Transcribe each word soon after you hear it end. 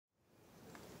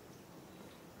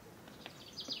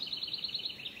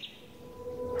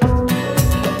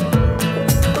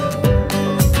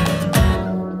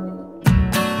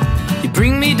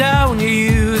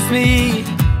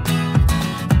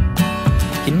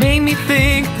make me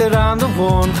think that I'm the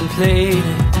one complaining.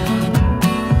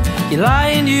 You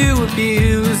lie and you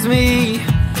abuse me,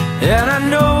 and I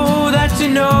know that you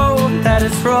know that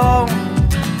it's wrong.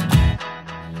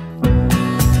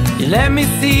 You let me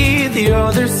see the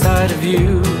other side of you,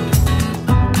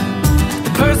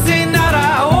 the person that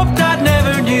I hoped I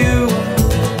never knew.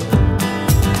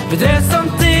 But there's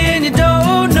something you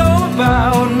don't know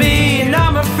about me, and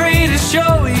I'm afraid to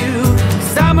show you,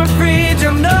 'cause I'm afraid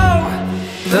you'll know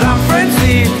that I'm friends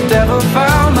with the devil,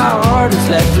 found my heart has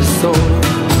left its soul.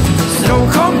 So don't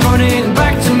come running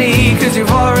back to me, 'cause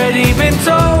you've already been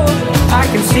told. I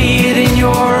can see it in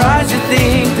your eyes, you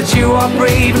think that you are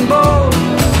brave and bold.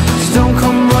 Just don't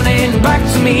come running back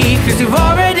to me, 'cause you've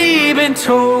already been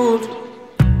told.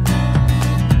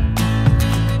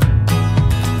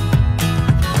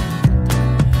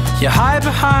 You hide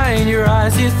behind your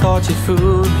eyes, you thought you'd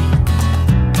fool me.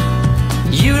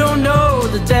 You don't know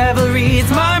the devil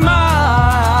reads my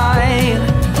mind.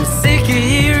 I'm sick of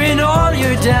hearing all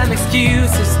your damn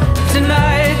excuses.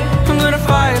 Tonight, I'm gonna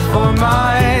fight for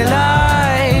my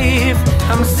life.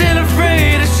 I'm still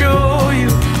afraid to show you,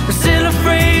 I'm still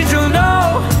afraid you'll know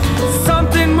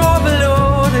something more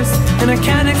below this, and I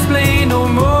can't explain no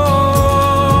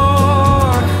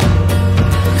more.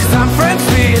 'Cause I'm friends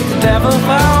with the devil,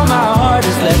 found my heart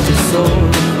has left its soul.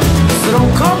 So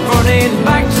don't come running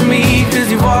back to me, 'cause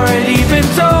you've already been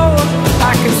told.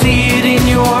 I can see it in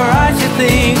your eyes, you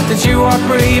think that you are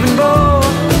brave and bold.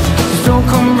 Just don't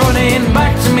come running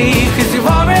back to me, 'cause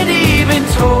you've already been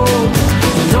told.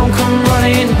 Don't come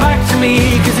running back to me,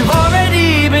 'cause you've already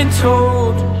been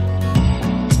told.